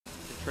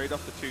trade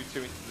off the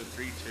 2/2 into the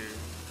 3/2,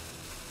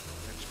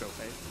 and just go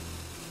fade.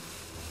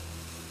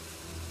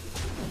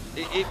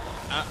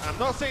 I'm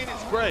not saying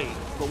it's great,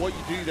 but what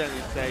you do then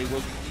is say, well,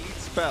 you need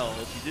spells.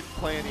 You didn't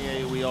play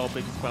any AoE or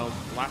big spells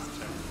last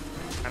turn,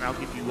 and I'll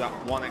give you that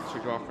one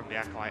extra draw from the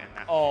Acolyte and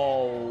that.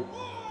 Oh,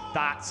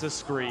 that's a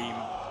scream.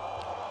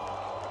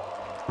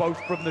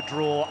 Both from the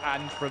draw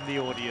and from the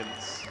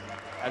audience,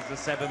 as the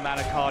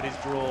 7-mana card is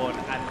drawn,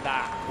 and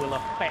that will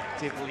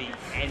effectively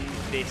end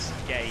this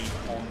game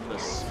on the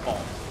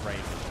spot,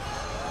 Raven.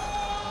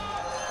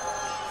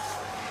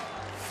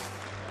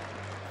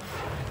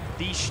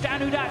 The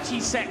ShtanUdachi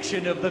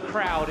section of the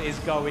crowd is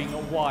going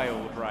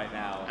wild right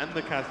now. And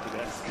the caster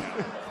desk.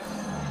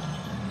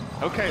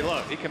 Okay,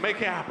 look, he can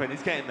make it happen.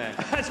 He's getting there.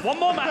 That's one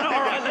more mana.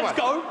 All right, let's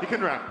go. He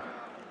can ramp.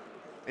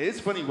 It is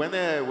funny, when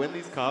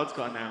these cards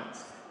got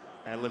announced,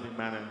 Living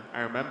Mana,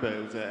 I remember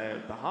it was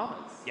at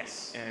Bahamas.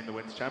 Yes. In the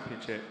Winter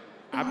Championship.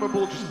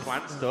 Admirable just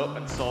glanced up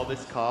and saw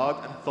this card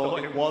and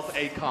thought it was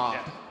a card.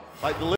 Yeah. Like the